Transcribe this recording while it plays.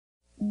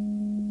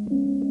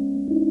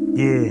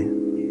Yeah.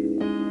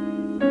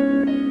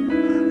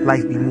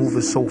 Life be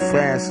moving so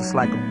fast, it's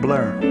like a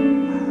blur.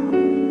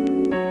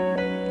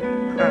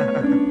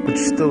 But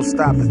you still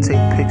stop to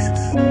take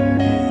pictures.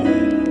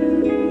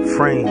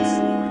 Frames.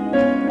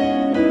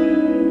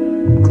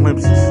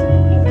 Glimpses.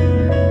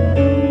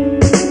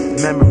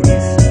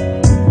 Memories.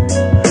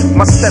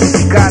 My steps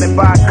be guided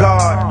by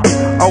God.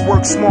 I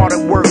work smart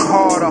and work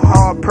hard. A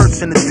hard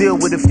person to deal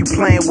with if you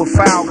playing with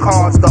foul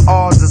cards. The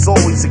odds is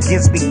always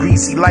against me,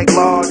 greasy like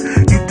lard.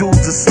 You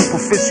dudes are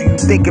superficial, you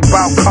think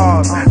about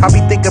cars. I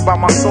be thinking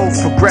about my soul's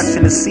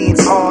progression, it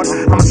seems hard.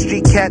 I'm a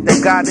street cat that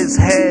got his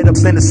head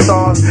up in the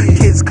stars.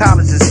 Kids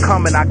college is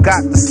coming, I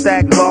got the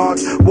stack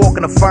guards.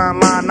 Walking a fine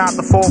line not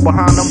to fall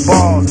behind them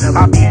bars.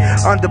 I be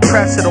under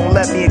pressure, don't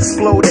let me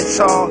explode at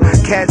y'all.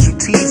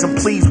 Casualties, I'm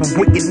pleased with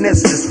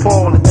wickedness, just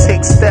fall and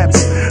take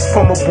steps.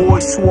 From a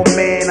boy to a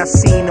man, I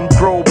seen him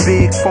grow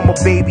big. From a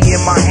baby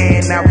in my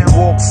hand, now we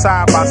walk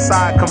side by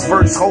side,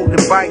 converse,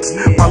 holding bikes.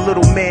 My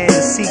little man,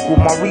 the sequel,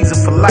 my reason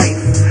for life.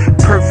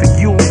 Perfect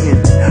union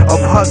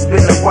of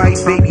husband and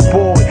wife, baby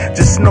boy.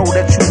 Just know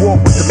that you walk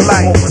with the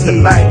light. Walk with the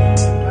light.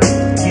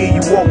 Yeah,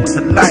 you walk with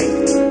the light.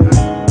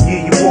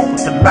 Yeah, you walk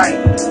with the light.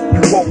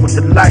 You walk with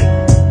the light.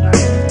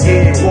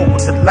 Yeah, you walk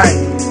with the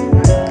light.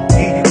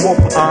 Yeah, you walk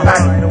with the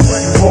light.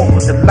 You walk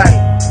with the light.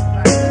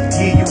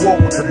 Yeah, you walk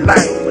with the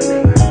light.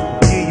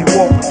 Yeah, you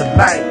walk with the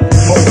light.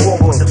 You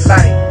walk with the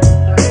light.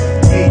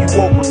 Yeah, you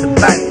walk with the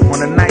light. On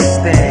a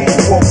nightstand,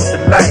 you walk with the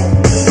light.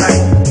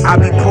 I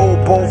be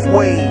pulled both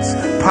ways,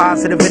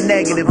 positive and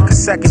negative.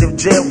 Consecutive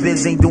jail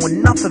bids ain't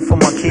doing nothing for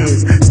my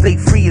kids. Stay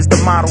free is the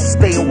motto,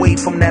 stay away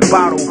from that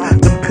bottle.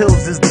 Them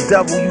pills is the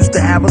devil, used to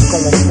have us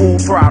going full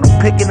throttle.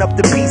 Picking up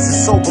the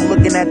pieces, sober,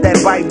 looking at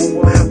that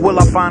Bible. Will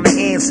I find the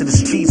answer? The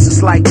streets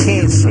is like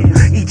cancer.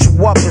 Eat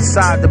you up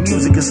inside, the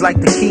music is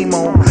like the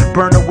chemo.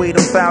 Burn away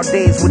the foul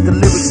days with the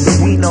lyrics that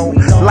we know.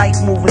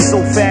 Life moving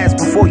so fast,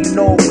 before you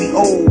know it, we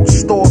old.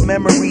 Stored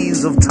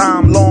memories of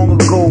time long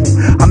ago.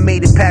 I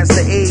made it past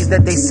the age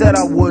that they said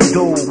I would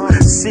do.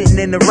 Sitting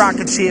in the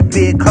rocket chair,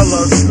 big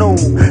color of snow.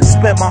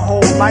 Spent my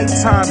whole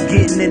lifetime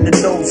getting in the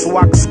know, so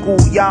I could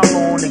school y'all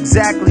on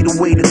exactly the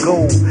way to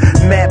go.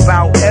 Map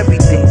out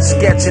everything,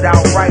 sketch it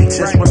out right.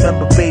 Just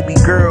remember, baby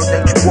girl,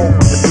 that you walk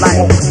with the light.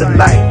 Walk with the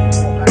light.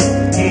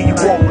 Yeah, you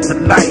walk with the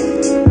light.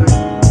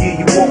 Yeah,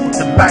 you walk with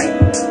the light.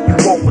 You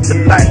walk with the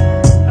light.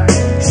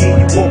 Yeah,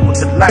 you walk with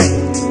the light.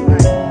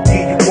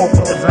 Yeah, you walk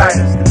with the light.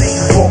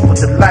 You walk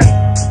with the light.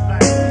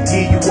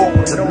 Yeah, you walk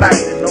with the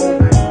light.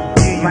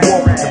 Yeah, you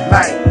walk with the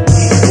light.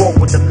 Yeah, you walk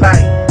with the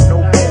light.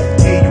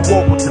 Yeah, you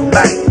walk with the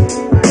light.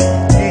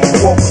 Yeah, you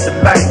walk with the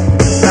light.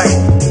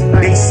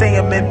 They say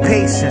I'm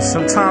impatient,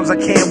 sometimes I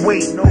can't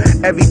wait.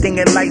 Everything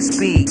at light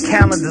speed,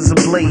 calendars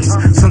ablaze.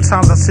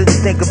 Sometimes I sit and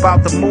think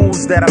about the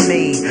moves that I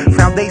made,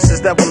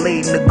 foundations that were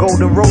laid, and the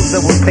golden roads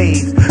that were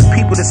paved.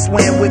 People that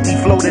swam with me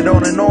floated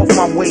on and off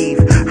my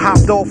wave.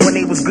 Hopped off when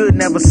they was good,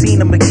 never seen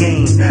them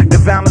again. The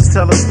violence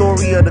tell a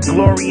story of the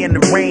glory and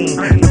the rain.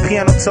 The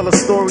piano tell a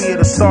story of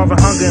the starving,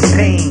 hunger and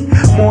pain.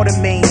 More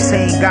than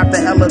maintain, got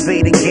the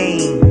elevated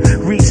game.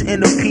 Reach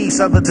inner peace,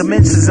 other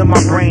dimensions in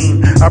my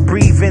brain. I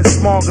breathe in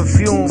smog and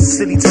fumes,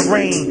 city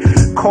terrain.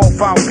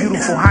 Cough out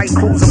beautiful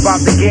haikus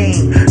about the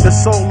game. The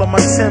soul of my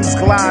Timbs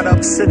glide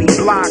up city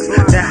blocks,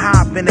 then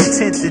hop in a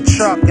tinted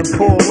truck and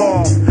pull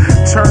off.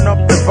 Turn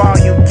up the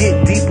volume,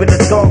 get deep in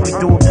the dark, we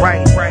do it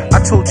right.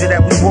 I told you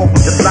that we walk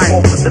with the light.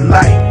 Walk with the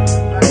light.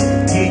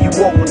 Yeah, you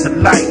walk with the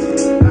light.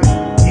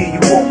 Yeah,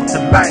 you walk with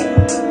the light.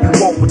 You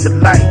walk with the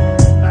light.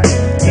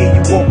 Yeah,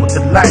 you walk with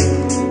the light.